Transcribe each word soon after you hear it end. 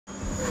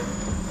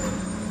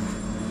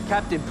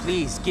Captain,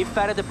 please, give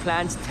Farah the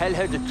plans, tell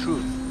her the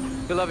truth.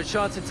 You'll have a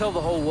chance to tell the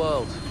whole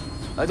world.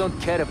 I don't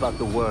care about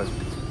the world.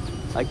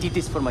 I did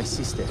this for my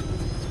sister.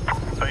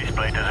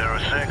 Faceplate to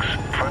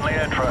 06. Friendly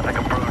air traffic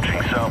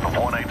approaching south of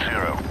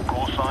 180.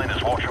 Call sign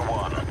is Watcher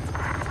 1.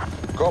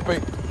 Copy.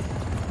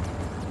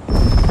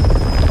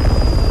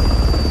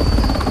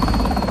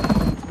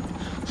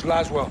 It's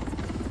Laswell.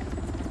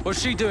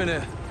 What's she doing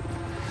here?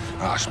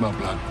 I smell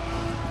blood.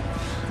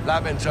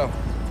 Lab intel.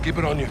 Keep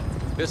it on you.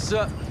 Yes,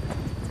 sir.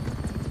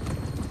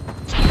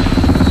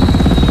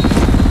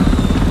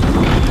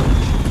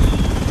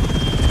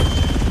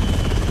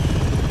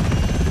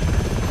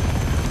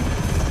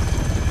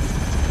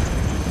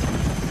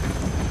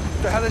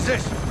 What the hell is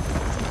this?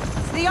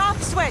 It's the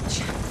off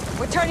switch.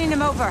 We're turning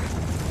him over.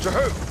 To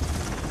who?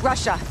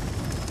 Russia.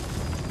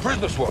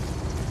 Prisoner swap.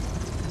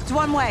 It's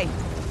one way.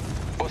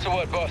 What's the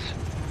word, boss?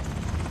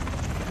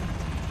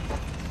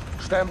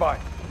 Stand by.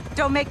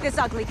 Don't make this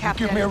ugly,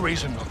 Captain. Give me a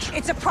reason not to.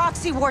 It's a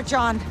proxy war,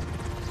 John.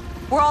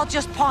 We're all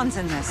just pawns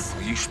in this.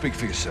 Well, you speak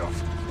for yourself.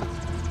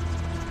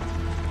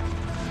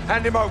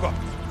 Hand him over.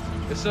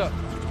 Yes, sir.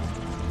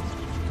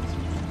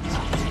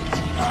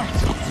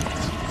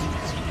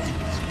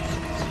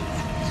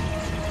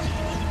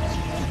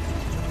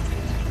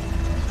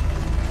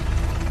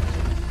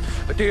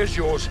 Idea's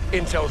yours,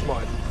 intel's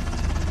mine.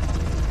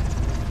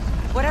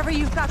 Whatever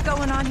you've got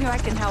going on here, I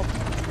can help.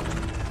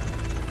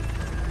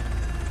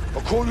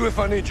 I'll call you if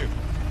I need you.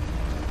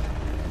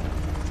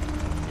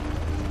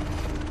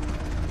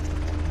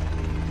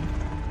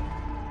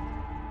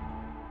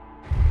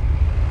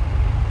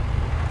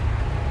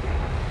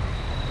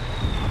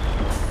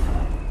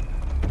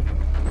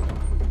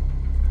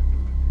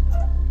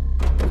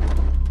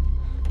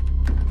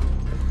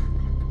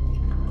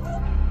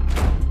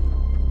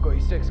 Got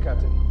E6,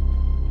 Captain.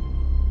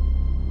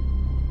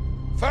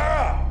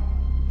 Farah!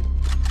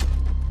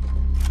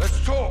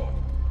 Let's talk.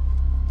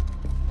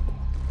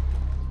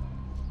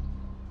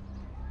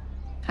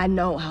 I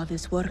know how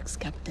this works,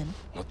 Captain.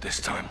 Not this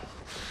time.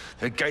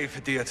 They gave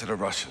Hadir to the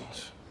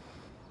Russians.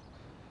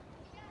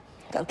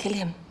 They'll kill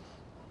him.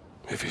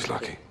 If he's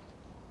lucky.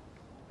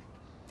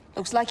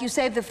 Looks like you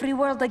saved the free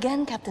world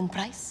again, Captain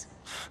Price.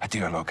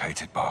 Hadir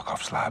located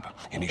Barkov's lab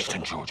in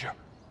eastern Georgia.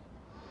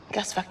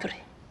 Gas factory.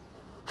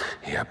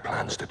 He had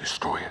plans to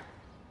destroy it.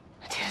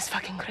 It is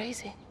fucking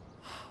crazy.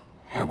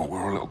 Yeah, but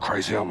we're a little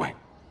crazy, aren't we?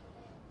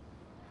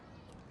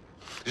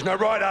 Isn't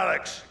that right,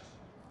 Alex?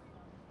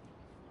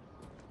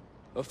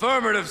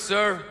 Affirmative,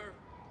 sir.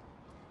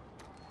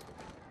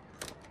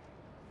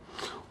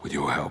 With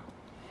your help,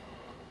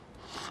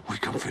 we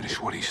can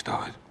finish what he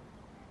started.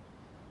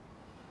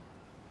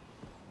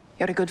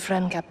 You're a good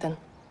friend, Captain.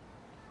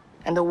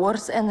 And the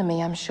worst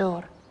enemy, I'm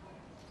sure.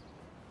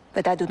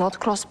 But I do not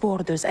cross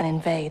borders and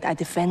invade. I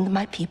defend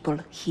my people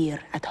here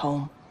at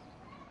home.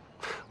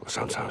 Well,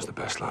 sometimes the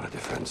best line of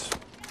defense.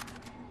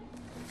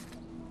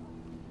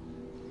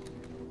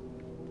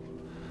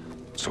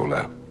 It's all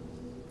there.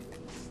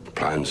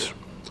 Plans,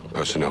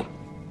 personnel.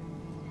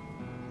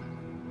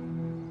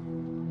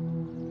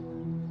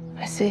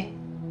 I see.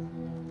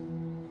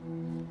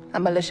 A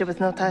militia with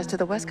no ties to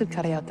the West could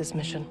carry out this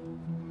mission.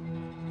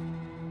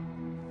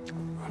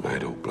 And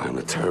they'd all blame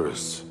the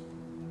terrorists,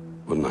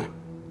 wouldn't they?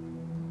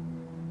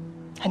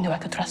 I knew I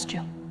could trust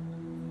you.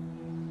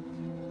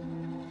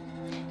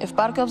 If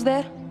Barkov's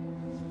there,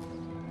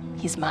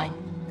 he's mine.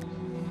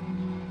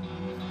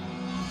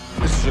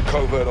 This is a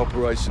covert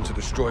operation to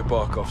destroy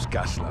Barkov's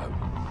gas lab.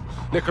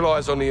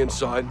 Nikolai's on the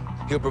inside.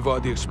 He'll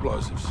provide the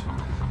explosives.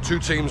 2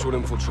 teams will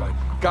infiltrate.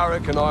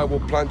 Garrick and I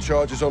will plant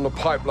charges on the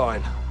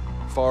pipeline.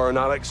 Farah and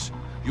Alex,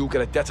 you'll get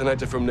a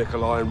detonator from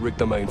Nikolai and rig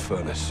the main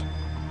furnace.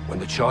 When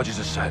the charges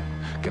are set,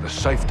 get a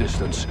safe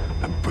distance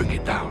and bring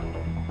it down.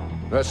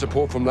 That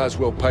support from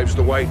Laswell paves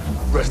the way.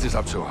 Rest is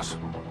up to us.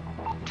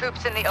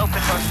 Troops in the open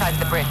north side of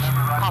the bridge.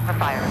 Copper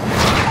fire.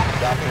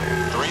 Copy.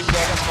 3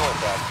 seconds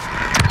northbound.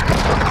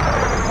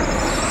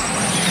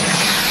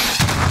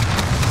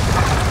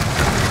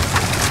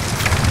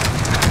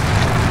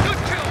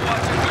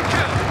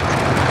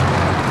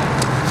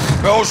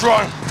 Bell's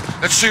run.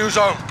 Let's see who's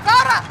on.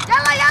 Farah!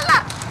 Yalla,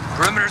 yalla!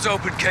 Perimeter's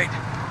open, Kate.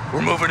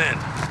 We're moving in.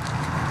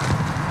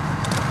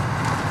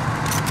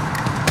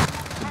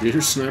 The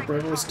Beater sniper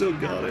rifle still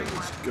got it.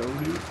 Let's go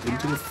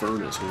into the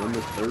furnace. We're on the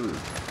 3rd.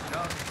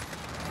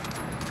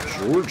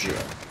 Georgia.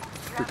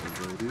 Freaking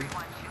Georgia.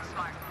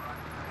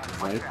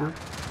 Viper.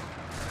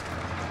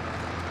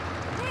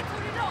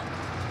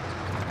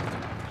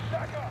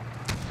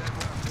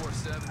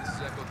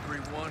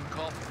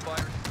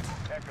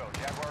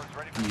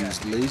 Use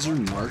laser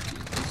marking.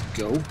 Let's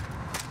go.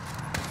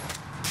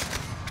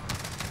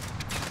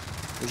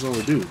 Where's all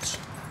the dudes?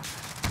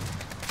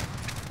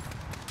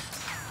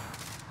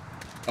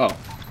 Oh,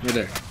 right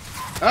there.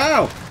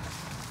 Ow!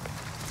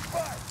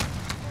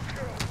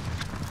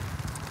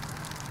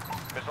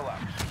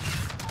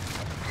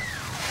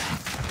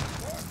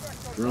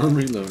 Drone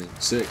reloading.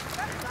 Sick.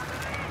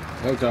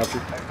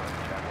 Helicopter.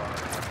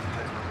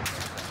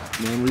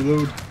 Come on,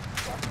 reload.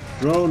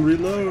 Drone,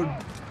 reload.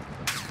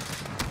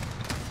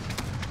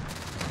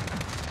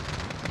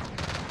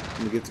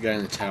 Let me get the guy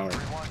in the tower.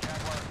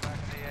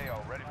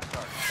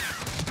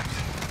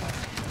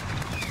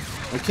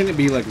 Why can't it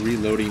be like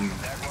reloading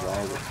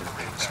while we're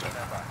fighting stuff?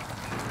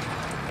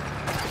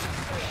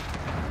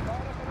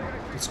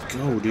 Let's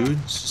go, dude.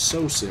 This is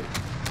so sick.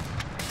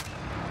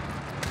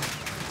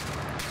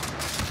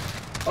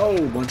 Oh,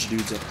 a bunch of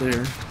dudes up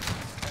there.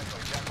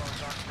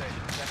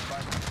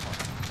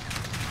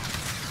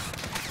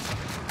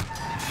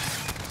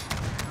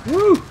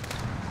 Woo!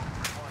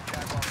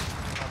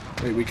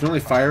 Wait, we can only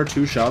fire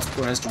 2 shots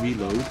before it has to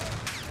reload?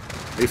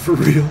 Wait, for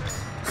real?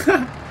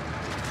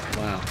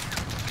 Wow.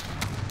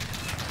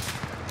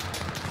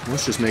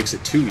 This just makes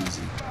it too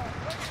easy.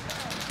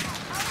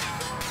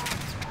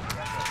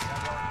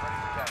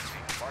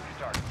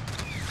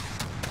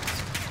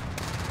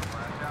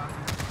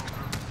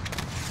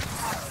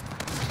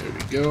 There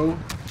we go.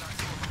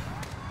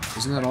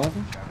 Isn't that all of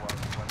them?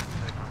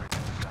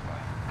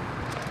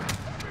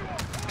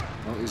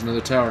 Oh, there's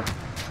another tower.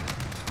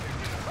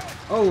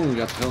 Oh, we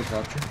got the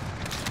helicopter.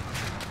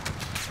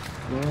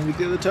 Come on, we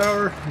get the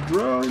tower.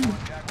 Drone.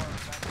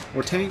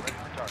 Or tank.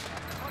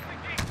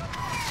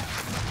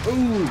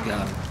 Ooh,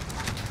 got him.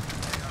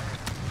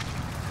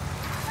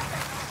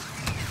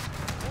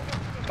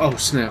 Oh,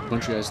 snap.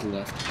 Bunch of guys to the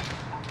left.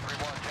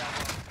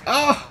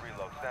 Ah!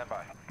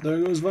 There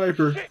goes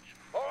Viper.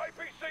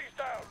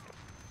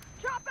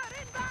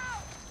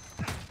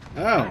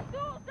 Ow.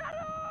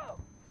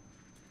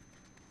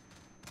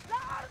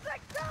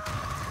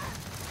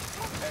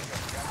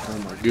 Oh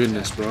my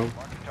goodness, bro.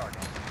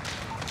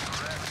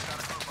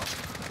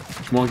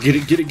 Come on, get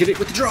it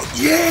with the drone.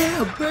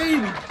 Yeah,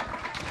 baby!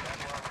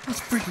 Let's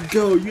freaking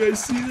go. You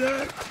guys see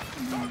that?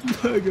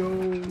 Let's go.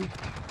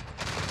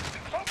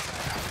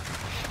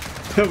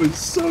 That was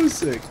so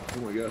sick.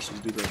 Oh my gosh, let's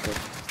do that.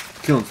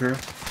 Kill him, Farah.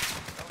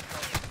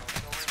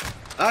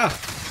 Ah!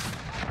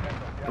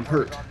 I'm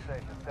hurt.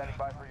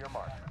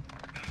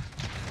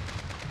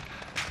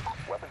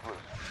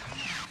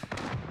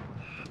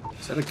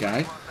 Is that a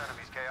guy?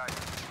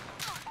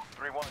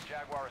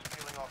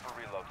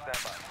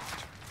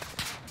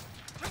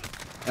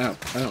 Ow,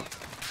 ow.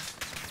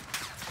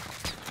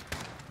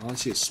 All I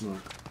see is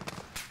smoke.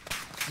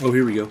 Oh,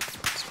 here we go.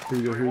 Here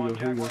we go, here we go,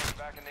 here we go.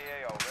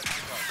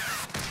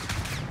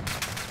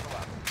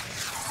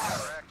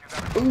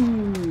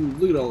 Ooh,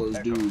 look at all those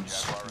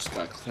dudes. Just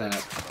got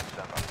clapped.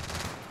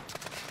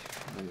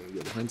 I'm gonna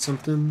go behind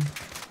something.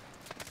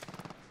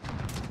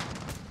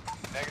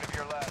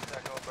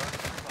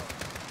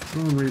 Oh,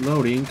 I'm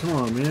reloading. Come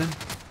on, man.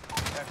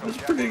 There's a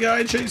pretty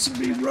guy chasing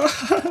me.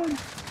 Run!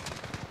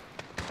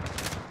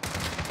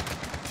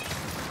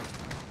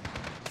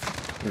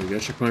 There we go.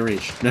 Check my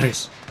reach.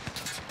 Nice.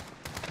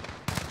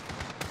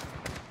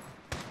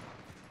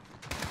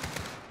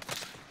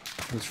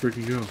 Let's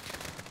freaking go.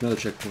 Another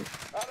checkpoint.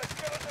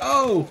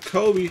 Oh,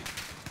 Kobe.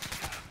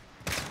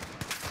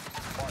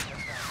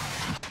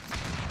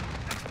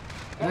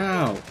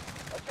 Ow.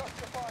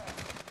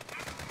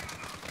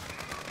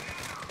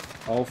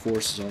 All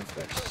forces, all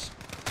forces.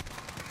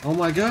 Oh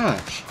my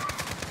gosh.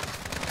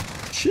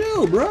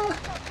 Chill, bruh.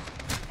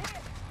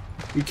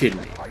 You kidding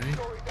me, right?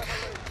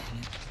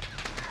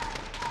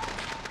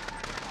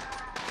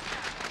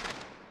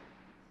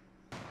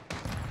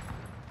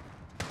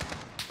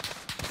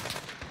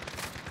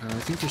 I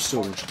think there's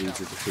still a bunch of dudes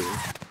over here.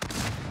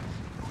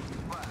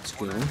 Let's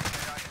go. Ow!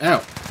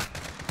 I'm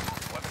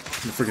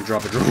gonna freaking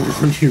drop a drone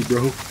on you,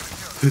 bro.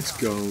 Let's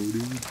go,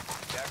 dude.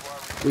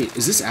 Wait,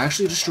 is this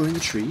actually destroying the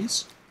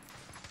trees?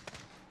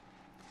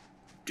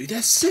 Dude,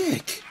 that's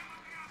sick!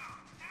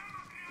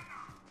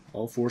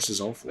 All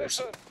forces, all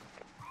forces.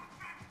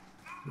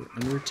 We're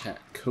under attack.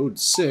 Code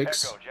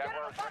 6.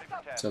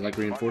 Is that like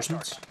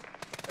reinforcements?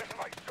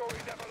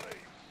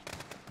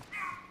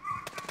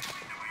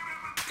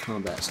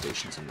 Combat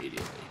stations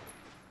immediately.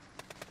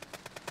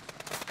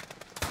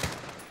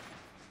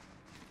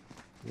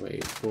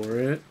 Wait for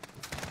it.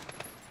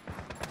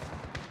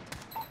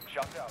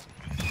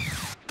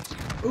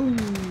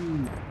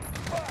 Ooh!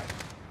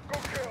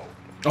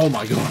 Oh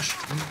my gosh!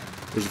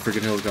 There's a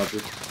freaking helicopter.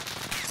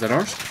 Is that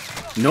ours?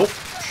 Nope.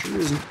 Sure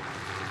isn't.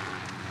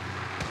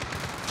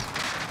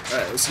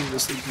 Alright, let's see if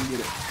this thing can get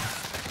it.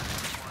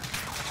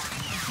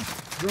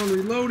 Drone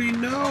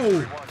reloading,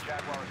 no!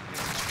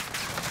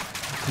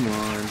 Come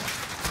on.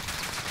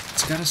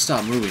 It's gotta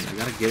stop moving. I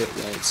gotta get it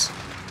while it's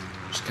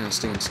just kind of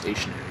staying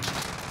stationary.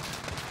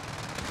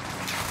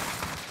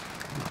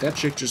 That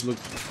chick just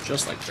looked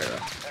just like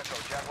Farah.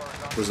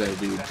 Was that a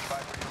dude?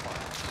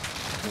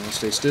 Come on,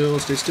 stay still,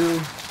 stay still.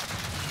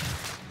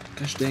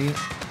 Gosh dang it.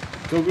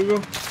 Go, go,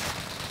 go.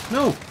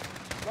 No!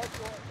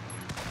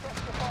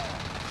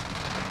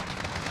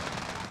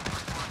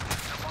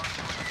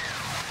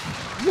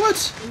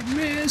 What? I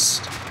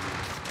missed.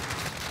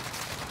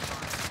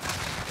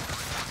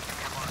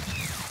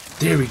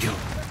 There we go.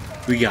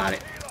 We got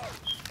it.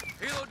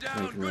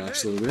 I can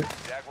relax a little bit.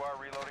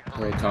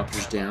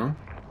 Helicopter's down.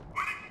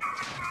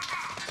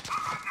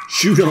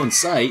 Shoot on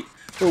sight?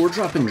 Well, we're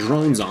dropping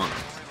drones on them.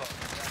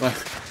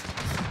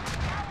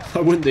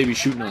 Why wouldn't they be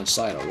shooting on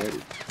sight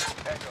already?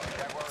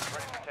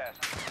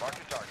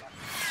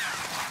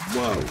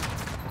 Whoa.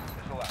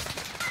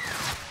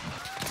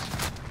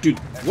 Dude,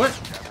 what?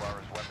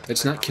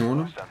 It's not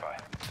killing him?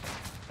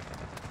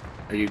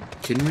 Are you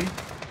kidding me?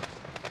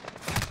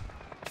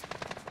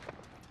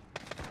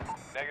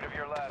 Negative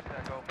your last,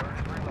 Echo. Bird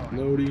is reloading.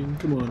 Loading,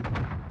 come on.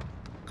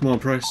 Come on,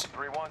 Price.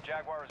 3-1,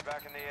 Jaguar is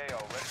back in the AO.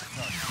 Ready to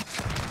start.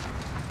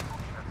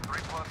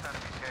 3+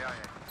 enemy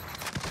KIA.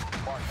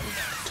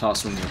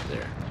 Toss one up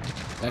there.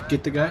 That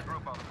get the guy?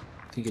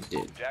 I think it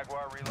did.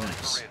 Jaguar reloading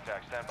Nice. for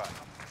reattack. Stand by.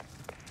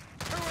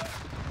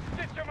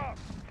 Stitch him up.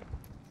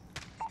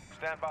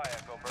 Stand by,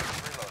 Echo. Bird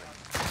is reloading.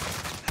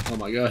 Oh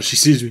my gosh, he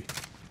sees me.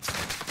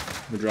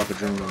 I'm gonna drop a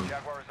drone on him.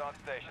 Jaguar is on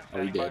station.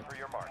 Oh, he Standing by did. for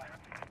your mark.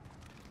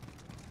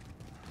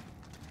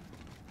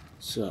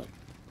 So,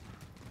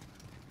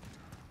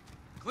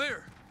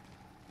 Clear.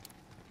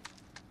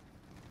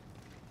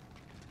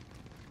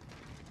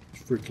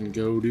 freaking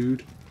go,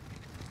 dude.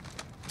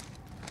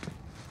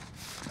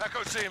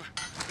 Echo team,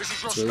 this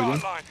is your So start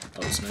again? line.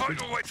 Oh, sniper. Find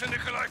your way to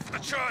Nikolai for the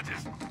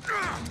charges.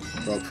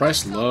 Bro,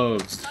 Price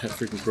loves that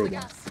freaking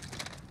crowbar.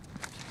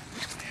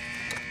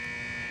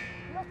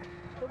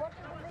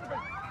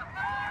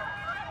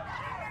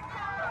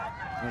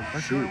 Oh,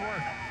 shoot.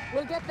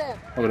 We'll get them.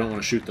 Oh, I don't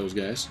want to shoot those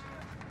guys.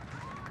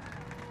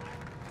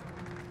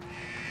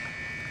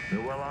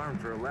 They're well armed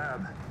for a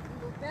lab.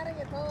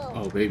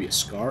 Oh, baby, a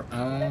scar?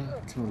 Come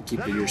on,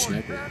 keep your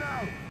sniper.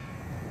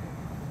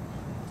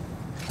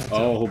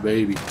 Oh,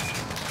 baby.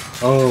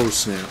 Oh,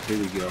 snap. Here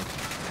we go.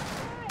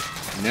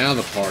 Now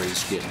the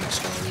party's getting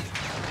started.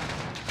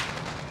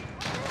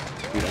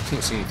 Dude, I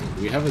can't see anything.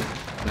 Do we have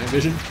a night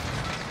vision?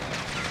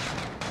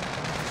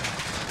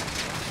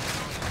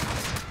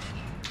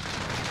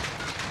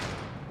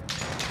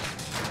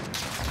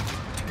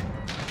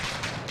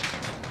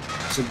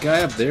 There's a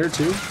guy up there,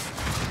 too?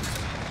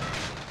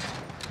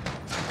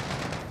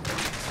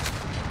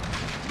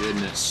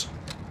 Goodness.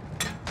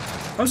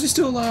 How's he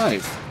still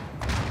alive?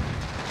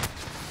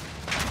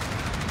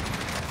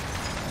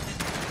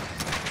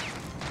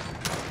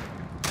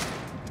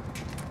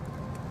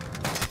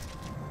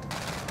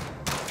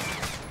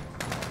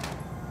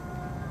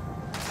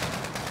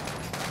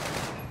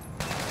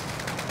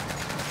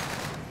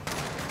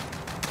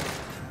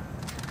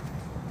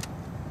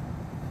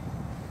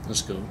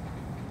 Let's go.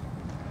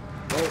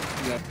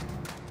 Oh, yeah.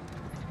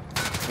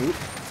 Oop.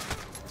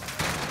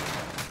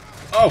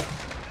 Oh!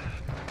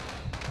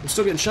 I'm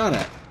still getting shot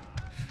at.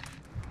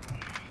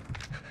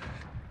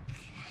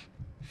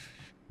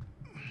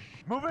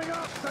 Moving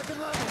up, second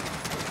level.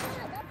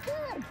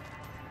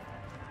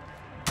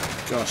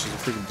 Gosh, there's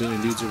a freaking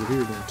billion dudes over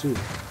here now, too.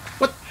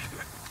 What?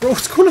 Bro,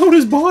 what's going on with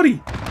his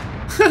body?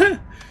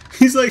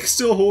 He's like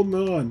still holding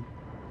on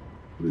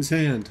with his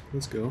hand.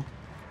 Let's go.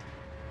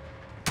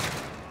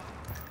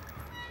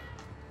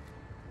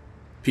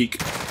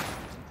 Peek.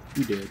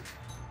 You did.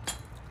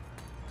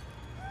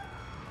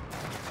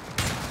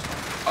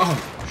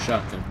 Oh,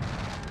 shotgun.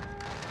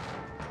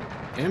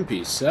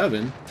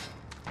 MP7?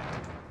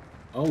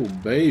 Oh,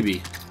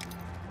 baby.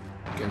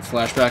 Getting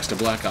flashbacks to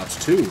Black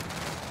Ops 2.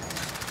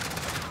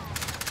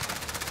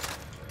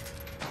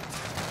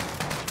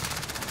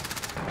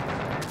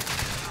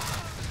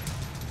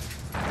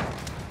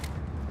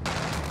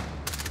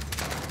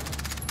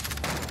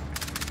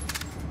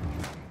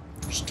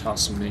 Just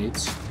toss some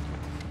nades.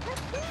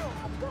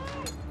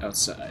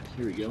 Outside.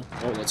 Here we go.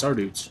 Oh, that's our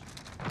dudes.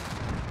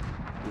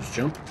 Just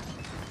jump.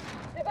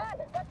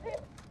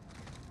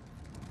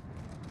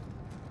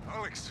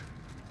 Alex,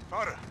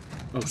 Farah,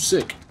 Oh,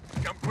 sick.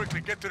 come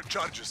quickly, get to the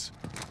charges.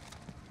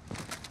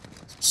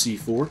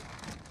 C4.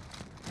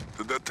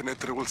 The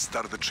detonator will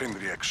start the chain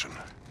reaction.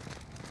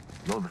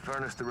 Load the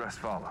furnace, the rest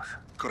follows.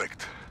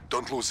 Correct.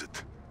 Don't lose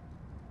it.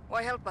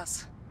 Why help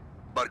us?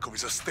 Barkov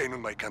is a stain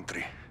on my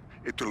country.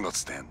 It will not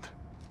stand.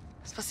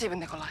 Спасибо,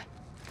 Nikolai.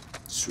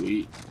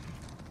 Sweet.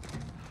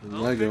 I'll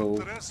Lego.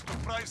 take the rest to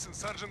Price and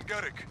Sergeant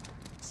Garrick.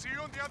 See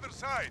you on the other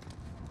side.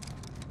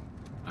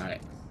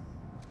 Alright.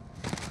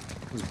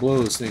 Let's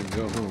blow this thing and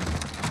go home.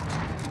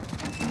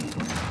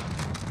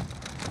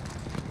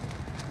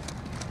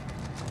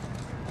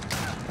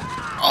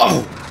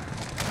 Oh!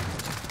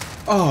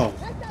 Oh!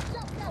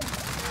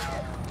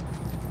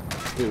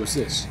 Wait, what's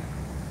this?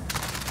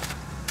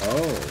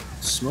 Oh,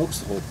 smokes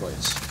the whole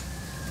place.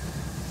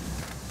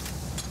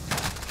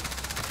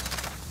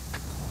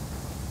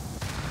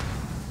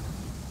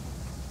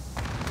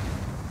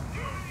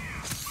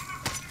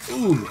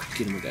 Ooh,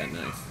 get him with that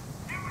knife.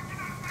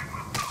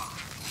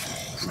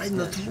 Right in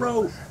the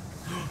throat.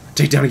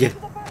 Take down again.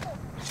 Yo.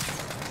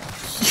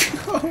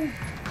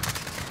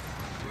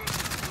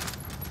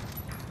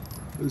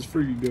 Let's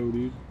freaking go,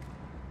 dude.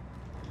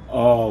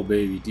 Oh,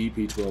 baby.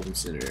 DP-12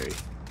 incendiary.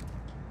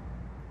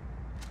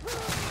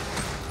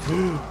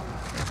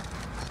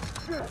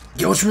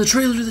 Yo, it's from the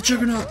trailer to the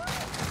Juggernaut.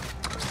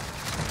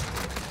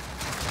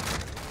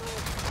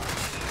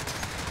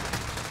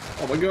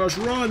 Oh my gosh,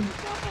 run!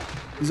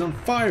 He's on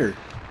fire.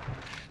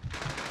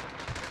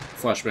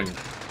 Flashbang.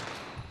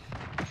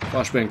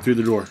 Flashbang through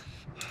the door.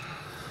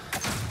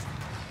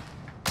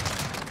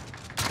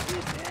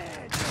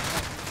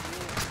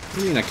 What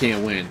do you mean I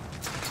can't win?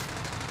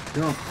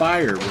 You're on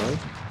fire, bro.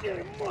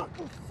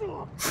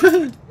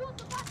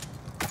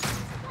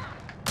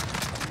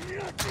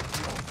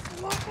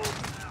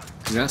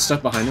 Did that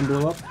stuff behind him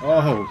blow up?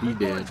 Oh, he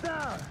did.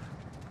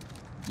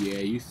 Yeah,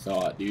 you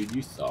thought, dude.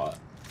 You thought.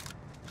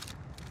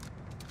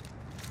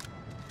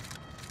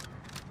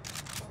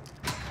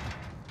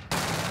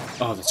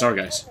 Oh, that's our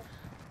guys.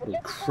 Holy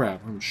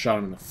crap, I almost shot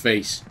him in the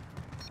face.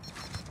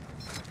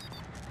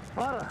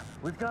 Farah,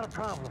 we've got a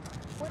problem.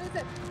 What is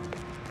it?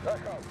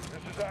 Echo,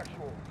 this is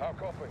Actual. How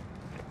copy?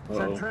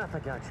 Send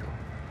traffic, Actual.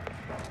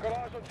 Got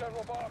eyes on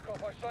General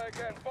Barkov. I say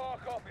again,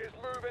 Barkov is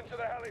moving to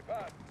the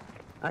helipad.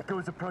 Echo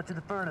is approaching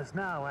the furnace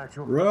now,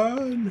 Actual.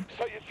 Run!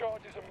 Set your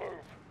charges and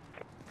move.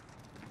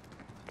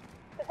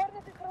 The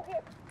furnace is through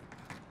here.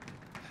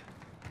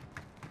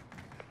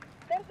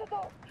 There's the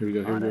door. Here we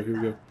go, here we go, here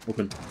we go.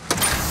 Open.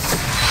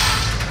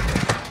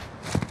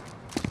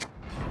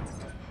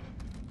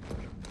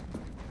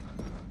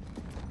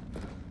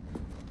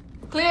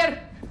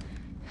 Clear!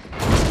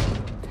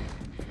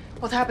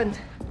 What happened?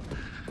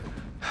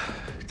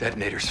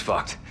 Detonator's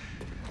fucked.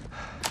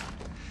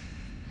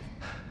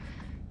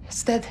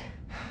 It's dead.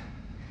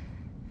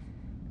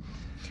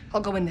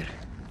 I'll go in there.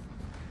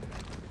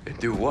 And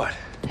do what?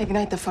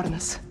 Ignite the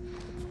furnace.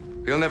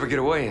 We'll never get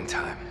away in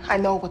time. I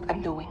know what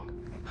I'm doing.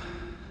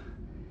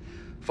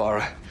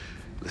 Farah,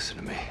 listen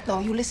to me. No,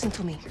 you listen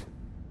to me.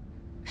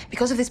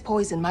 Because of this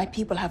poison, my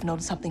people have known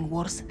something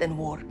worse than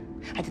war.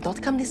 I did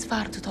not come this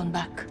far to turn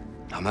back.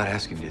 I'm not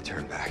asking you to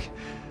turn back.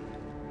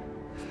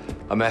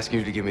 I'm asking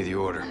you to give me the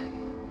order.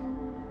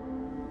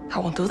 I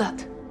won't do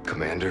that.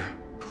 Commander,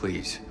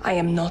 please. I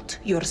am not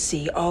your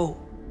CO.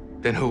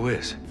 Then who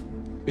is?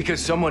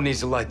 Because someone needs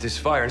to light this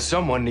fire and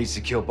someone needs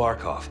to kill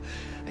Barkov.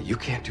 And you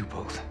can't do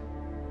both.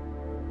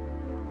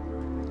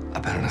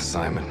 I've been an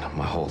assignment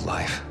my whole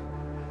life.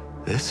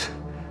 This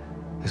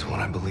is what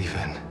I believe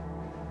in.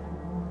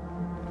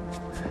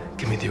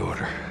 Give me the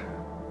order.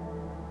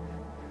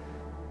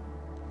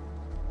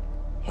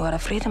 You are a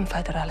freedom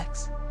fighter,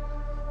 Alex.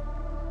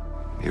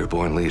 You're a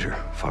born leader,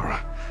 Farah.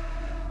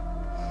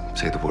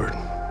 Say the word.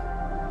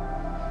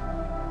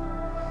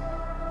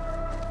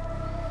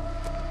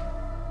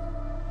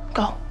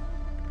 Go.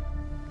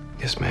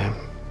 Yes, ma'am.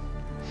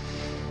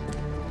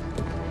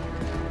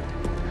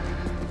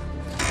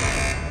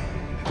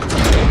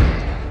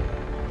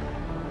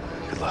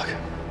 Good luck.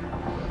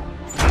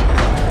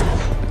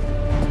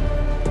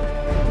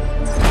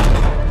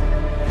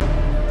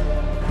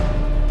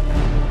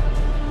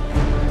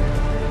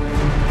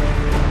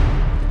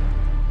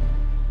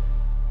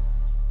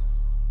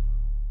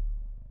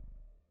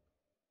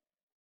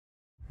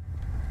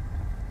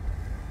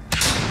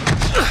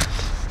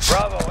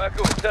 Bravo,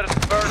 Echo is set at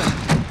the furnace.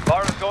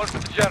 Barra's going for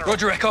the general.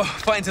 Roger, Echo.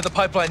 Fighting to the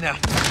pipeline now.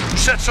 You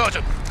said,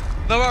 Sergeant?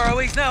 No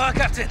ROEs now, huh,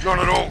 Captain? Not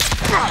at all.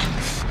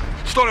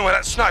 Stolen with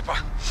that sniper.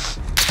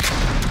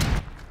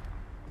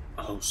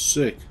 Oh,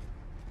 sick.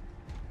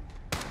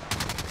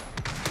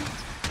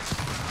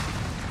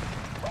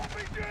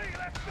 RPG,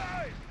 left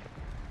side.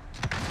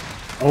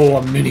 Oh,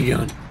 a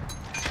minigun.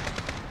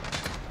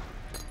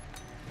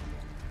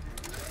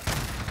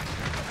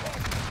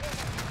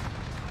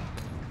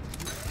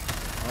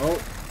 Oh,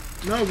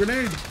 no,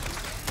 grenade.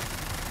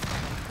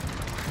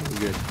 Oh, we're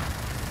good.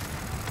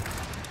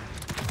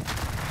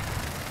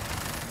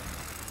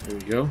 There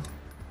we go.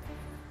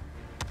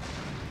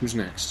 Who's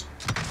next?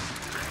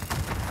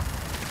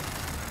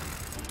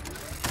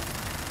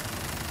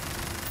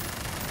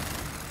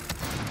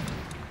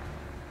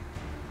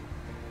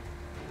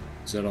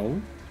 Is that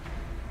all?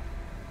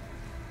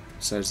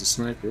 Besides the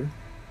sniper.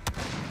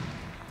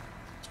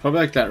 It's probably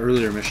like that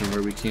earlier mission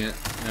where we can't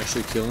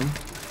actually kill him.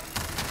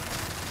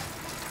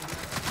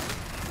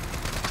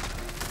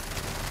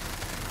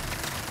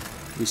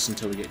 At least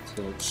until we get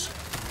close.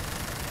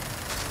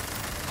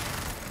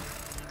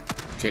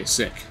 Okay,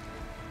 sick.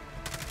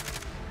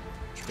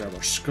 Let's grab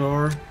our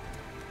scar.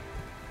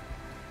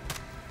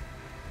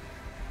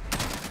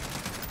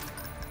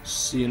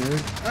 See you,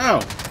 nerd. Ow!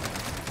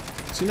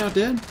 Is he not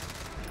dead?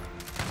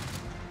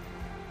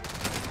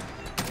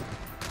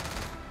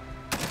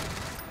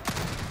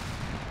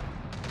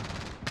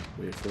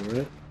 Wait for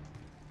it.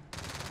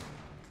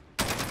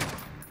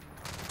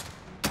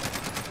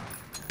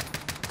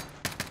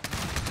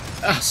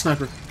 Ah,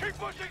 sniper. Keep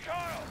pushing,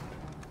 Kyle.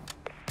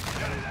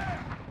 Get in there.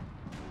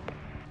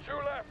 Two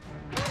left.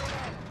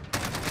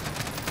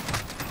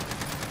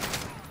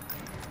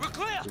 We're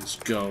clear! Let's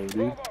go, dude.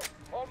 Bravo,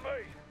 on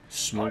me.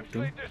 Smoked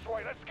him. Lead this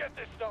way. Let's get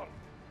this done.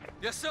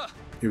 Yes, sir.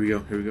 Here we go,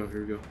 here we go,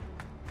 here we go.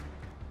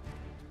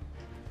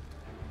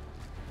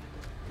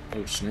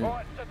 Oh, snap. All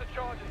right, set the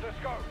charges. Let's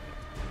go.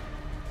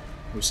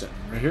 What's that?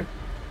 Right here?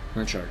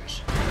 Plant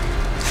charges.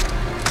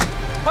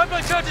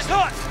 Pipeline charge is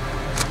hot!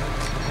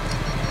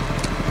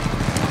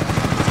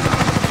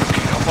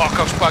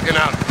 Barkov's bugging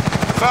out.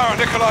 Farah,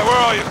 Nikolai, where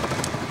are you?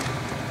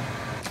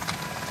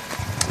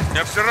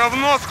 Мне все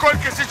равно,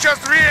 сколько сейчас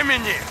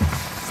времени!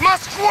 С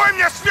Москвой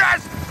мне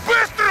связь!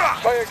 Быстро!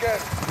 Say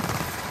again.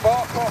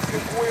 Barkov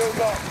is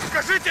wheeled up.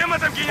 Скажите им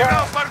это,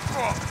 генерал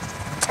Барков!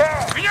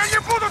 Меня не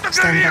будут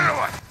Stand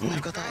игнорировать! by.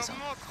 I've got eyes on.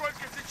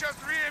 Сколько сейчас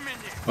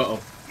времени? Uh-oh.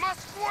 С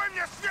Москвой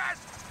мне связь!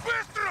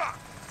 Быстро!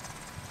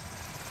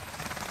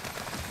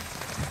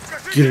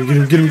 Get him, get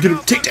him, get him, get him.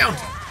 Take down.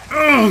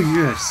 Oh,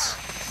 yes.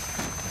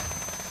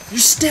 You're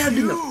stabbed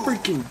in the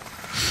freaking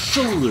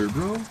shoulder,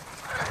 bro.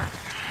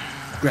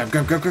 Grab,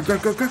 grab, grab, grab,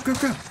 grab, grab, grab, grab,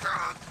 grab.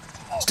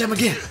 Stab him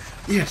again.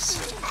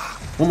 Yes.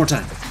 One more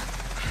time.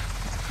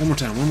 One more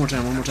time, one more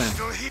time, one more time.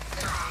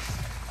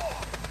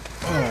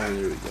 Oh,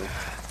 there we go.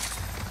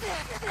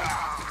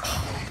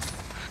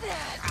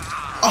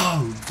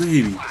 Oh,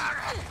 baby.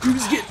 He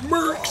was getting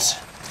murked.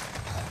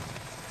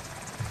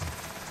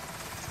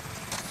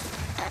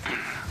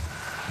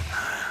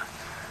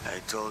 I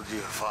told you,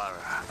 father,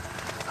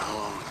 a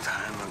long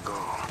time ago,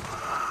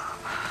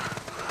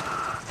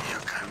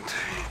 your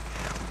country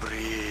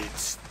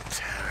breeds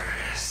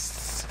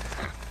terrorists.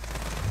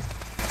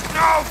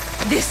 No!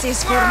 This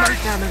is for my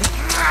family.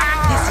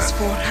 This is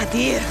for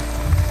Hadir.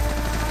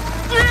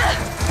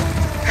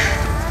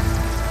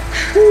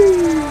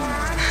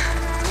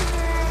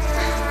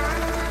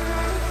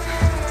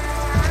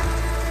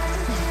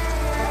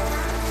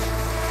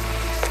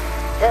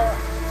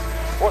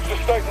 What's the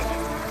status?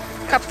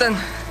 Captain,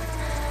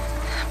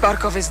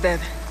 Barkov is dead.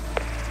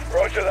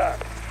 Roger that.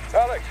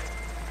 Alex,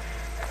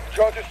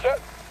 charges set?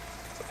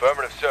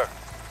 Affirmative, sir.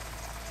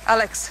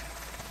 Alex,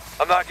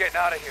 I'm not getting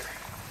out of here.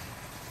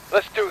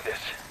 Let's do this.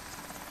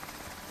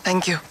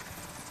 thank you.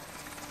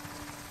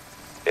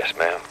 Yes,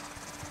 ma'am.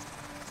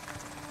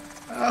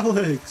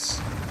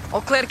 Alex. All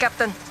clear,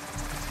 Captain.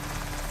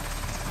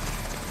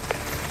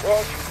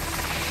 Roger.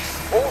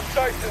 All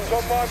stations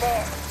on my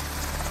mark.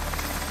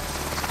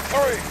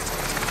 3,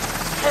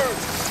 2,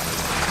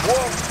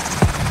 1.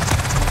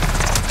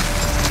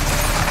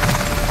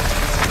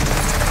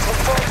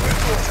 Confirm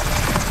visual.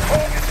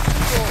 Target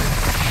destroyed.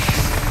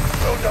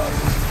 Well done.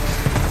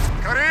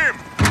 Karim!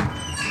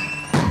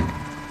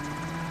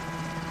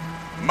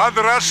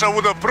 Mother Russia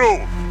would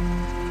approve.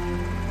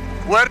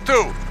 Where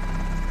to?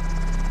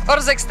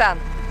 Urzikstan.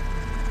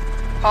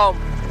 Home.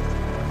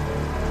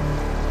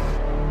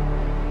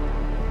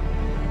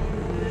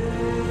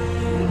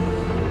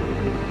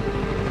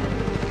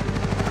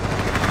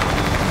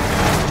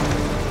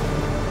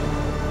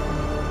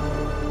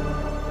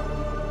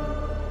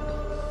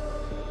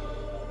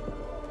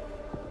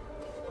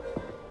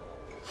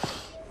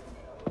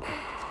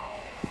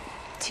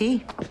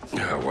 Tea.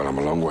 Yeah, well, I'm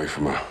a long way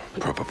from a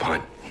proper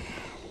pint.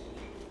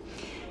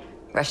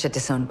 Russia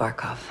disowned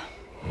Barkov.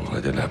 Well,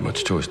 they didn't have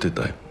much choice, did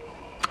they?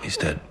 He's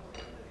dead.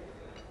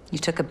 You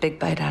took a big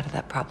bite out of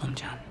that problem,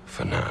 John.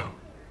 For now.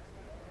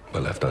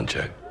 But left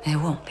unchecked. It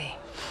won't be.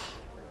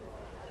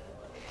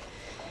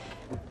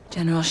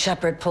 General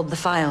Shepard pulled the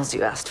files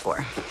you asked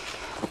for.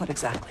 What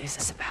exactly is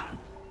this about?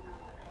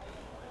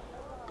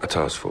 A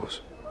task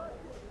force.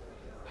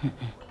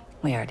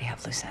 We already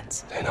have loose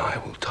ends. Then I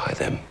will tie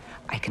them.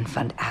 I can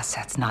fund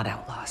assets, not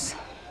outlaws.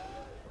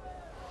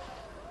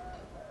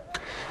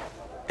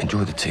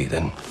 Enjoy the tea,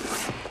 then.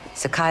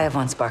 Zakhaev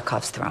wants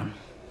Barkov's throne.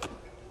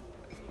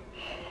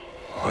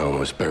 I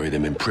almost buried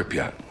him in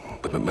Pripyat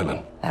with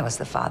Macmillan. That was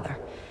the father.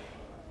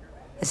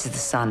 This is the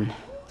son,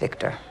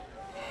 Victor.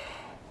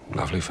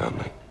 Lovely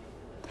family.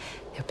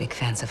 They're big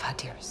fans of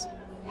Hadir's.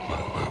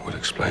 Well, that would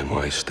explain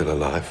why he's still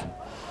alive.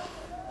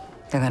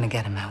 They're gonna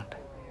get him out.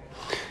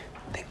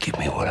 Then give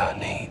me what I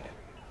need.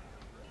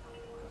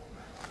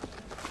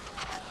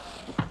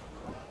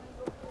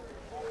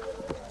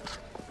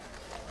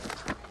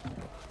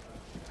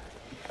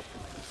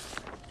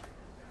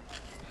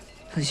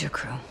 Who's your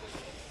crew?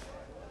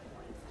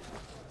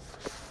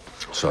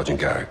 Sergeant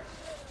Garrick.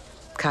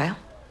 Kyle?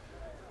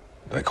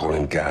 They call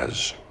him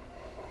Gaz.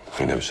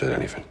 He never said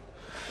anything.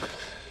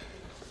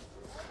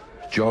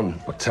 John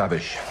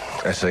McTavish,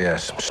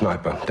 SAS,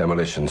 sniper,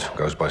 demolitions,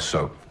 goes by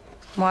SOAP.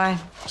 Why?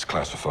 It's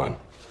classified.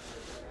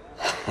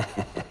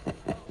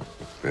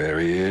 There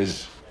he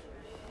is.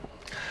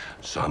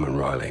 Simon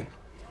Riley.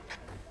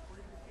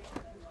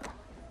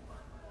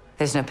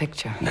 There's no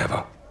picture.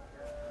 Never.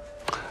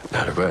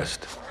 Now the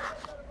rest.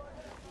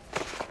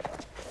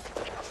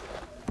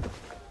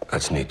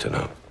 That's neat to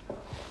know.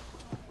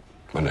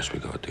 Unless we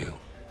got a deal.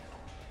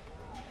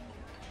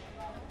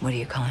 What are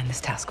you calling this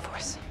task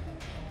force?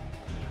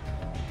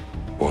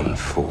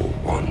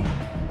 141.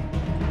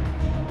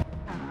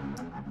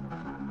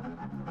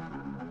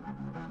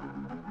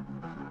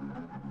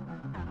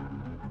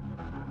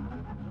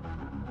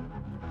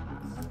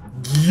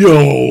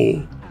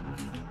 Yo!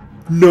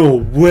 No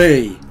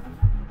way!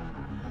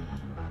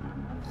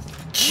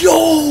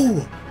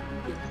 Yo!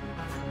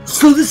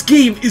 So this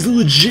game is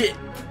legit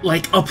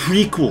like a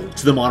prequel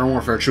to the Modern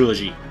Warfare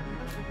trilogy.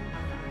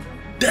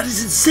 That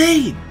is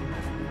insane!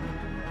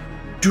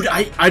 Dude,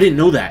 I didn't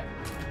know that.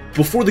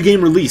 Before the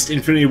game released,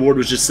 Infinity Ward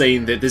was just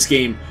saying that this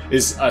game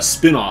is a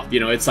spin-off, you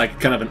know, it's like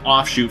kind of an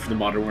offshoot from the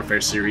Modern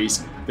Warfare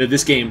series. That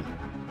this game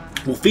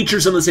will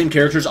feature some of the same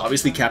characters,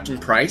 obviously Captain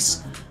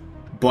Price,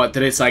 but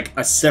that it's like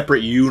a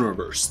separate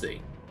universe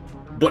thing.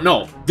 But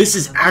no, this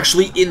is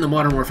actually in the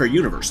Modern Warfare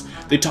universe.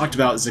 They talked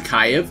about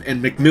Zakhaev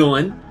and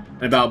Macmillan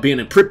and about being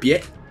in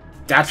Pripyat.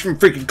 That's from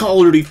freaking Call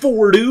of Duty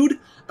 4, dude.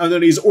 And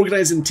then he's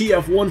organizing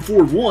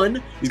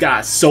TF141. He's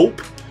got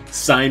Soap,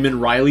 Simon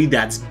Riley,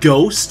 that's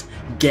Ghost,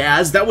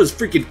 Gaz, that was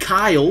freaking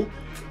Kyle.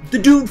 The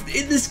dude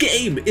in this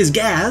game is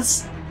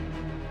Gaz.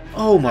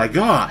 Oh my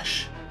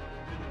gosh.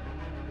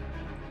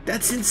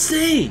 That's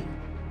insane.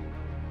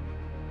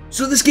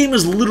 So this game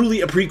is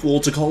literally a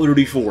prequel to Call of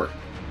Duty 4.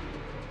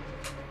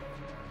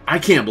 I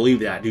can't believe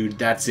that, dude.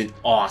 That's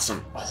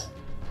awesome. Oh.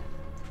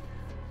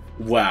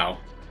 Wow.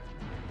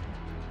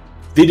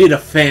 They did a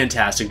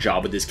fantastic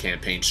job with this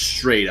campaign,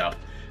 straight up.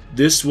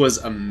 This was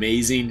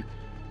amazing,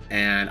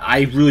 and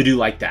I really do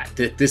like that.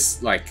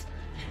 This, like,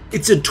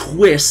 it's a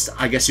twist,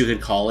 I guess you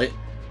could call it,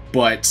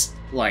 but,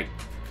 like,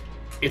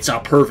 it's a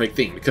perfect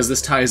thing, because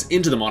this ties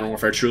into the Modern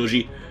Warfare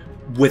trilogy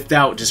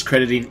without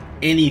discrediting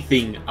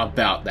anything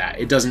about that.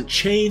 It doesn't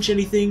change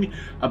anything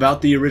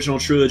about the original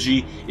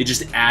trilogy, it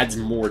just adds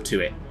more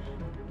to it.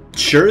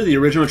 Sure, the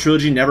original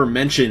trilogy never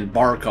mentioned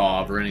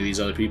Barkov or any of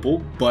these other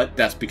people, but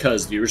that's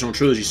because the original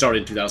trilogy started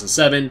in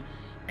 2007,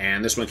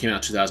 and this one came out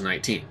in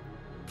 2019.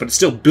 But it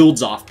still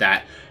builds off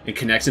that and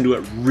connects into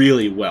it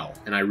really well,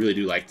 and I really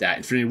do like that.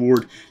 Infinity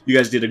Ward, you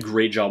guys did a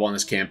great job on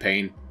this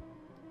campaign.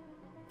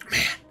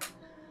 Man,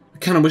 I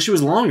kind of wish it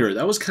was longer.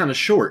 That was kind of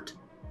short.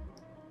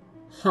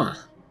 Huh.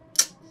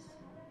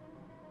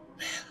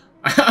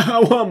 Man,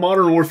 I want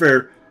Modern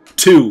Warfare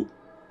 2.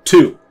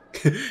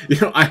 You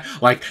know, I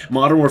like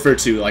Modern Warfare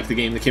 2, like the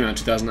game that came out in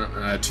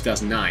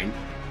 2009.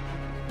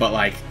 But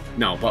like,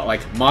 no, but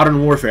like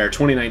Modern Warfare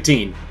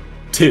 2019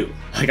 2.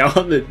 Like, I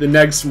want the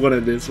next one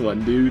of this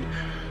one, dude.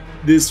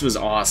 This was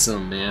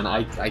awesome, man.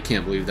 I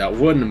can't believe that.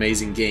 What an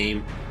amazing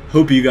game.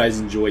 Hope you guys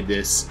enjoyed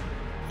this.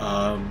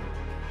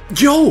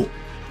 Yo!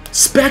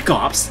 Spec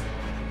Ops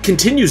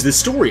continues this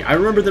story. I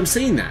remember them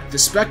saying that. The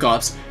Spec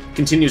Ops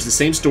continues the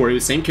same story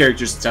with the same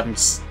characters and stuff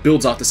and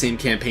builds off the same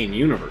campaign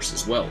universe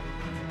as well.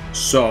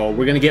 So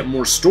we're going to get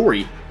more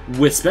story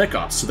with Spec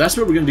Ops. So that's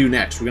what we're going to do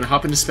next. We're going to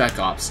hop into Spec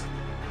Ops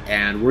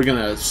and we're going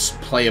to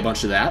play a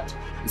bunch of that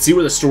and see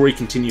where the story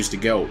continues to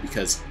go,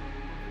 because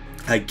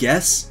I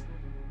guess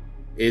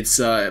it's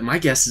my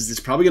guess is it's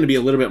probably going to be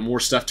a little bit more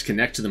stuff to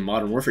connect to the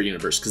Modern Warfare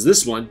universe, because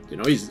this one, you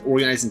know, he's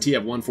organizing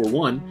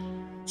TF141,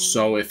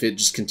 so if it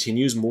just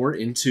continues more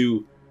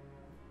into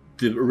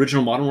the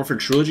original Modern Warfare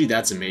trilogy,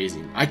 that's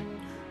amazing.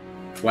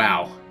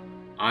 Wow,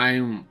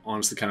 I'm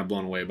honestly kind of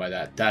blown away by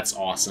that. That's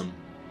awesome.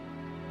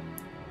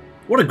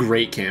 What a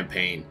great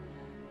campaign.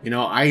 You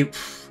know,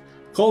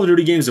 Call of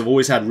Duty games have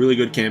always had really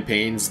good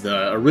campaigns.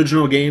 The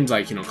original games,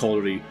 like, you know, Call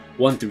of Duty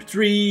 1 through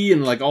 3,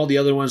 and like all the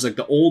other ones, like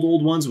the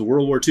old ones with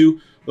World War II,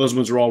 those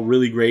ones were all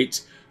really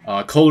great.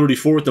 Call of Duty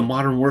 4 with the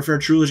Modern Warfare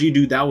trilogy,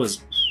 dude, that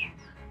was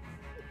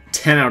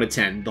 10 out of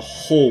 10 the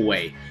whole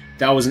way.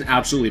 That was an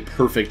absolutely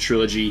perfect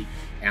trilogy,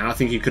 and I don't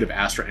think you could have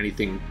asked for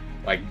anything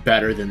like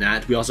better than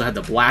that. We also had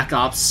the Black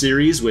Ops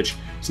series, which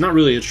is not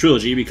really a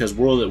trilogy because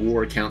World at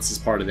War counts as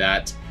part of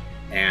that,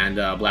 and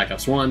Black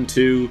Ops 1,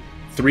 2,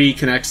 3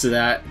 connects to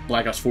that.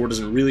 Black Ops 4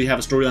 doesn't really have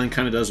a storyline,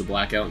 kind of does with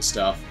Blackout and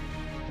stuff.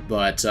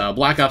 But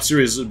Black Ops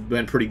series has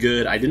been pretty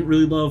good. I didn't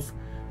really love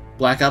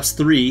Black Ops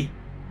 3,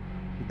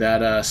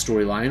 that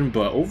storyline,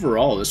 but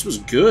overall, this was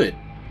good.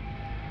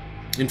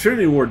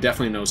 Infinity Ward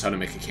definitely knows how to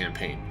make a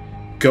campaign.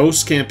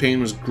 Ghost campaign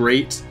was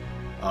great.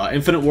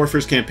 Infinite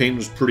Warfare's campaign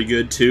was pretty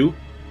good too,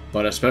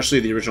 but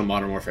especially the original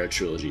Modern Warfare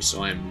trilogy,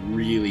 so I'm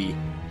really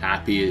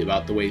happy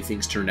about the way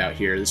things turned out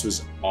here. This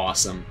was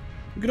awesome.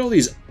 Look at all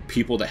these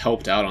people that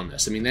helped out on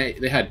this. I mean,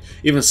 they had,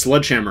 even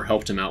Sledgehammer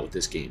helped him out with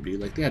this game, dude.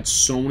 Like, they had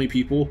so many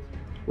people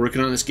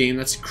working on this game.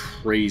 That's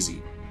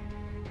crazy.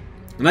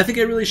 And I think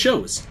it really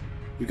shows.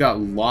 We've got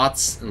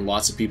lots and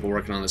lots of people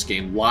working on this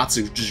game. Lots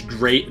of just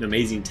great and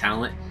amazing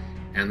talent.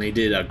 And they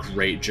did a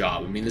great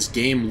job. I mean, this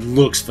game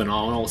looks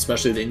phenomenal,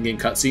 especially the in-game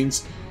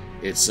cutscenes.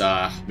 It's,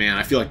 man,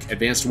 I feel like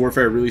Advanced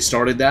Warfare really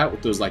started that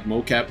with those, like,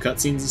 mocap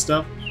cutscenes and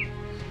stuff.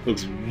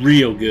 Looks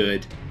real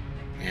good.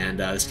 And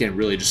this game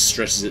really just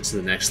stretches it to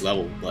the next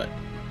level. But,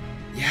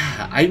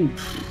 yeah, I'm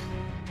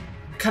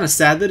kind of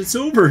sad that it's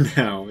over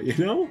now, you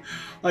know?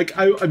 Like,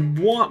 I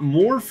want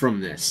more from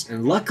this.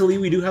 And luckily,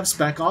 we do have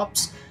Spec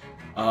Ops.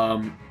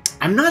 I'm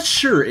not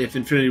sure if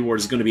Infinity Ward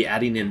is going to be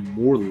adding in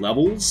more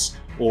levels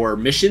or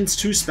missions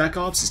to Spec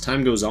Ops as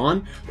time goes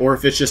on, or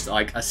if it's just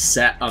like a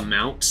set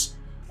amount.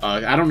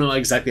 I don't know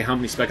exactly how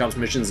many Spec Ops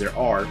missions there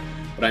are,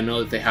 but I know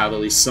that they have at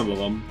least some of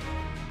them.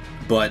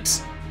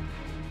 But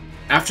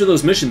after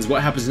those missions,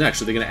 what happens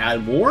next? Are they going to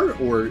add more,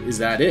 or is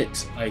that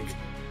it? Like,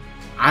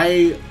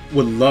 I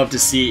would love to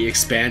see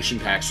expansion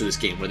packs for this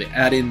game where they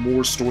add in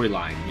more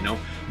storyline, you know?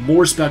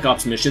 More Spec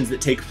Ops missions that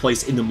take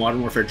place in the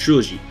Modern Warfare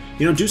trilogy.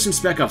 You know, do some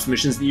Spec Ops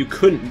missions that you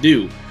couldn't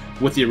do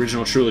with the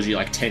original trilogy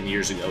like 10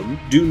 years ago.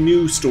 Do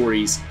new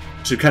stories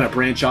to kind of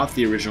branch off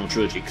the original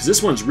trilogy, because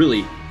this one's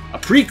really a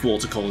prequel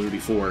to Call of Duty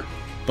 4.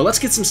 But let's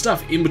get some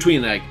stuff in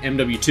between, like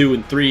MW2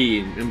 and 3,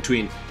 and in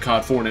between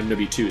COD 4 and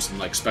MW2, some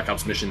like Spec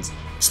Ops missions,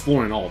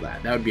 exploring all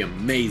that. That would be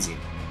amazing.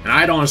 And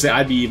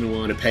I'd be even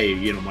willing to pay,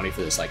 you know, money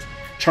for this. Like,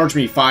 charge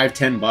me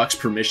 $5-10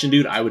 per mission,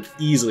 dude. I would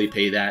easily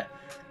pay that,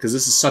 because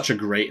this is such a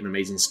great and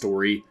amazing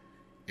story,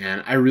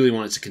 and I really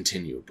want it to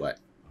continue. But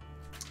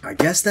I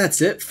guess that's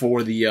it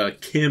for the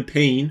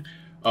campaign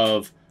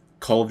of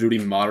Call of Duty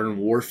Modern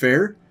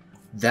Warfare.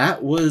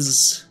 That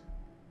was,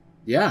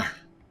 yeah,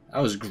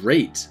 that was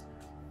great.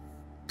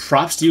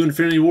 Props to you,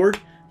 Infinity Ward.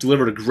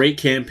 Delivered a great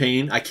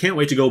campaign. I can't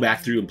wait to go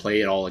back through and play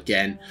it all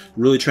again.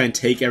 Really try and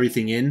take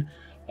everything in.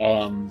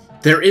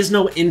 There is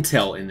no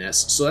intel in this,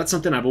 so that's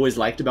something I've always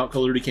liked about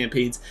Call of Duty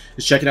campaigns,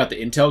 is checking out the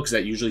intel, because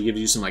that usually gives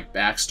you some like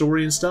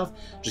backstory and stuff.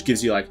 Just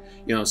gives you like,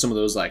 you know, some of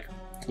those like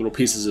little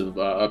pieces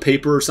of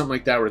paper or something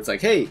like that, where it's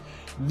like, hey,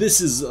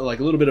 this is like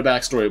a little bit of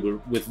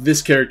backstory with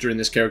this character and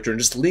this character, and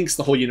just links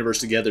the whole universe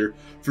together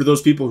for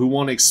those people who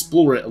want to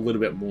explore it a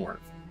little bit more.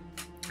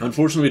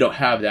 Unfortunately, we don't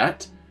have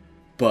that.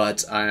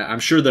 But I'm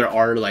sure there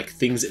are like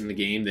things in the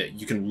game that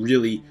you can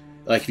really,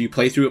 like if you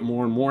play through it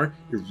more and more,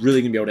 you're really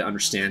going to be able to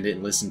understand it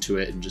and listen to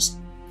it and just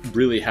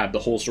really have the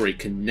whole story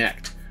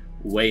connect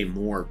way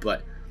more.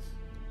 But,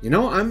 you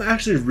know, I'm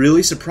actually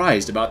really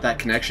surprised about that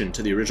connection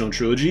to the original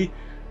trilogy.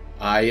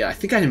 I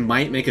think I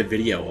might make a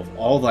video of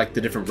all like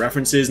the different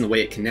references and the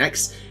way it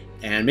connects,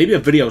 and maybe a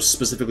video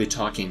specifically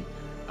talking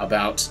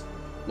about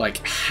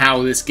like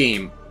how this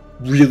game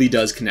really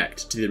does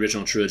connect to the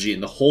original trilogy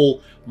and the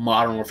whole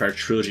Modern Warfare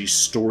trilogy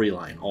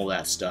storyline, all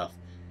that stuff,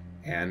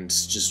 and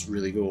just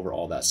really go over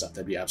all that stuff.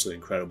 That'd be absolutely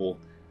incredible.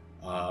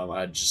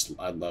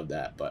 I'd love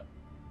that. But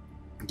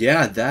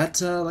yeah,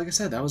 that like I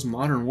said, that was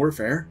Modern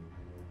Warfare.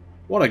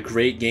 What a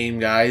great game,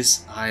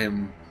 guys. I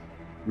am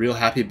real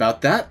happy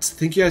about that.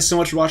 Thank you guys so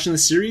much for watching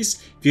this series.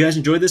 If you guys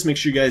enjoyed this, make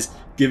sure you guys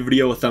give the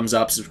video a thumbs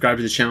up, subscribe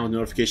to the channel with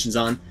notifications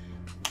on.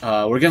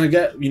 We're gonna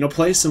get, you know,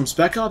 play some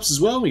Spec Ops as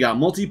well. We got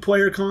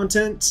multiplayer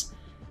content,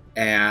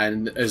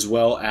 and as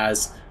well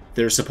as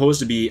there's supposed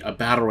to be a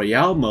Battle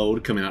Royale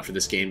mode coming out for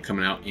this game,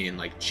 coming out in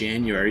like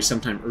January,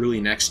 sometime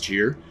early next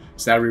year.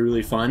 So that'll be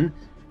really fun.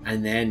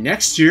 And then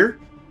next year,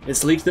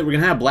 it's leaked that we're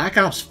gonna have Black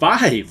Ops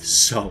 5.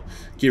 So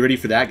get ready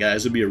for that,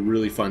 guys. It'll be a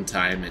really fun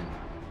time. And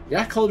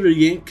yeah, Call of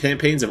Duty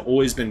campaigns have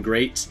always been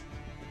great.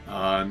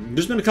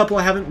 There's been a couple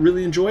I haven't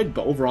really enjoyed,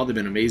 but overall they've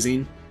been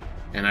amazing.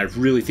 And I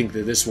really think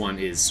that this one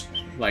is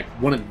like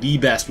one of the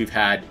best we've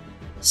had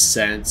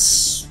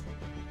since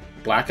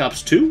Black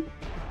Ops 2?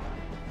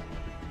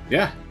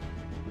 Yeah.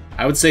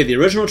 I would say the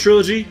original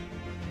trilogy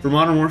for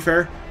Modern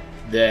Warfare,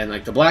 then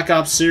like the Black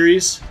Ops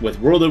series with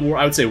World at War.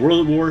 I would say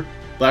World at War,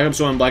 Black Ops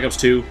 1, Black Ops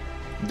 2.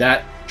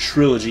 That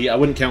trilogy, I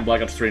wouldn't count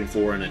Black Ops 3 and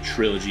 4 in a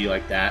trilogy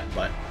like that,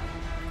 but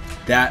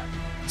that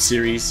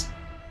series,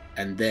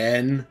 and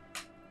then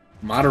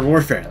Modern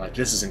Warfare. Like,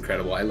 this is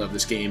incredible. I love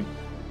this game,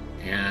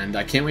 and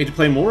I can't wait to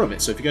play more of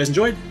it. So if you guys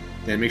enjoyed,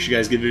 then make sure you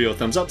guys give the video a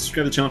thumbs up,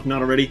 subscribe to the channel if you're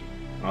not already,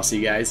 and I'll see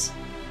you guys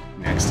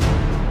next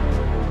time.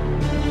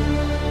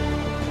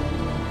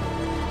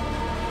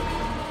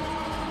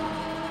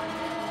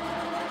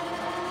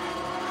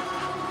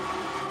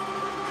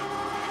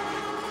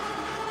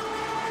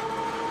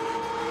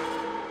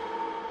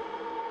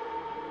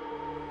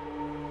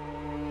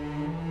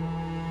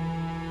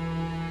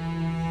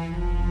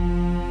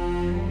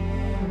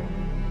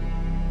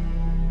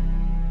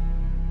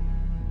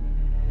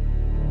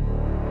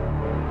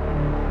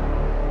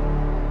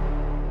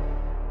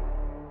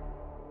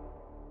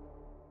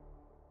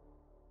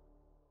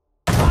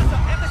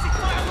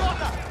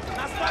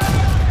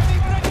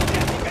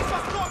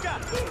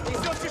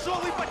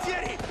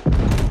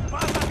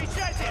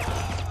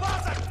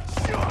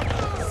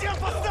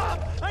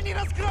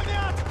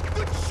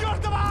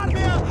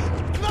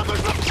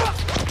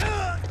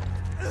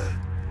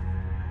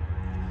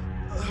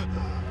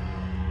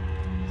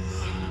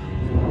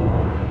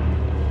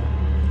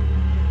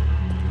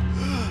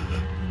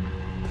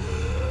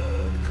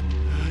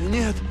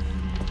 Нет!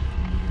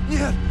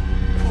 Нет!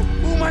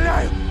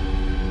 Умоляю!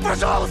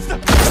 Пожалуйста!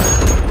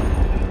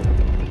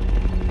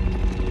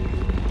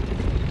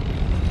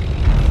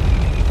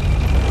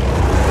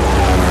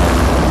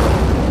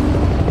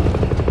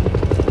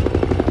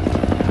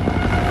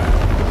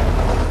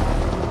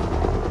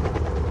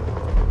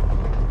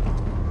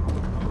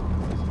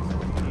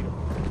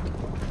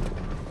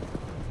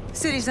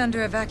 City's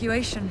under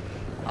evacuation.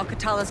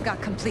 Al-Qatala's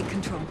got complete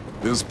control.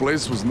 This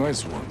place was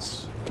nice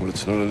once. Well,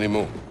 it's not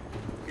anymore.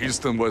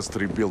 East and West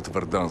rebuilt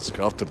Verdansk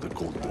after the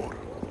Cold War.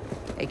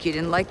 AQ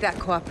didn't like that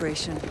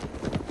cooperation.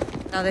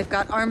 Now they've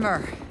got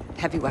armor,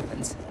 heavy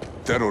weapons.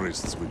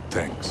 Terrorists with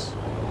tanks.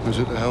 Who's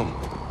at the helm?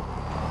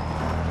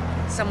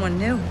 Someone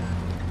new.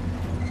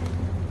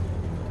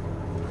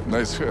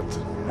 Nice hit.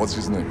 What's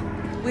his name?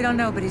 We don't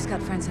know, but he's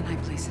got friends in high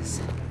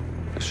places.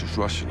 This is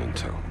Russian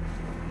intel.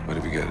 Where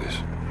did we get this?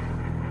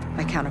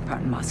 My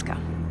counterpart in Moscow.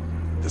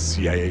 The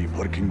CIA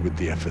working with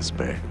the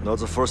FSB. No,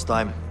 it's the first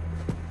time.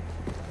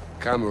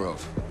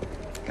 Kamarov.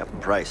 Captain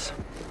Price.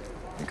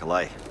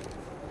 Nikolai.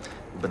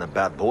 You've been a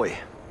bad boy.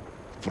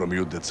 From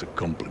you, that's a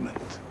compliment.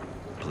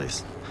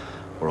 Please.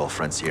 We're all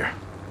friends here.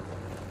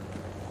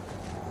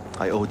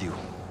 I owed you.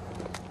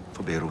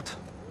 For Beirut.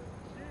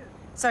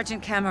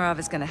 Sergeant Kamarov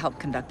is going to help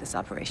conduct this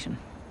operation.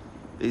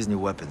 These new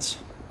weapons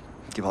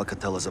give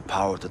Al-Qatala's the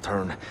power to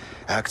turn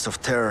acts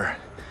of terror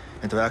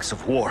into acts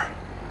of war.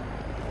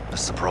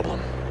 That's the problem.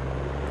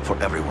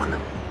 For everyone.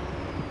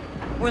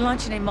 We're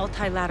launching a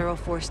multilateral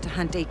force to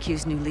hunt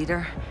AQ's new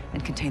leader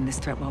and contain this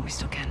threat while we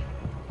still can.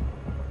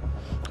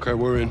 Okay,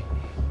 we're in.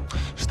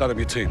 Start up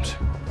your teams.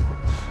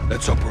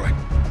 Let's operate.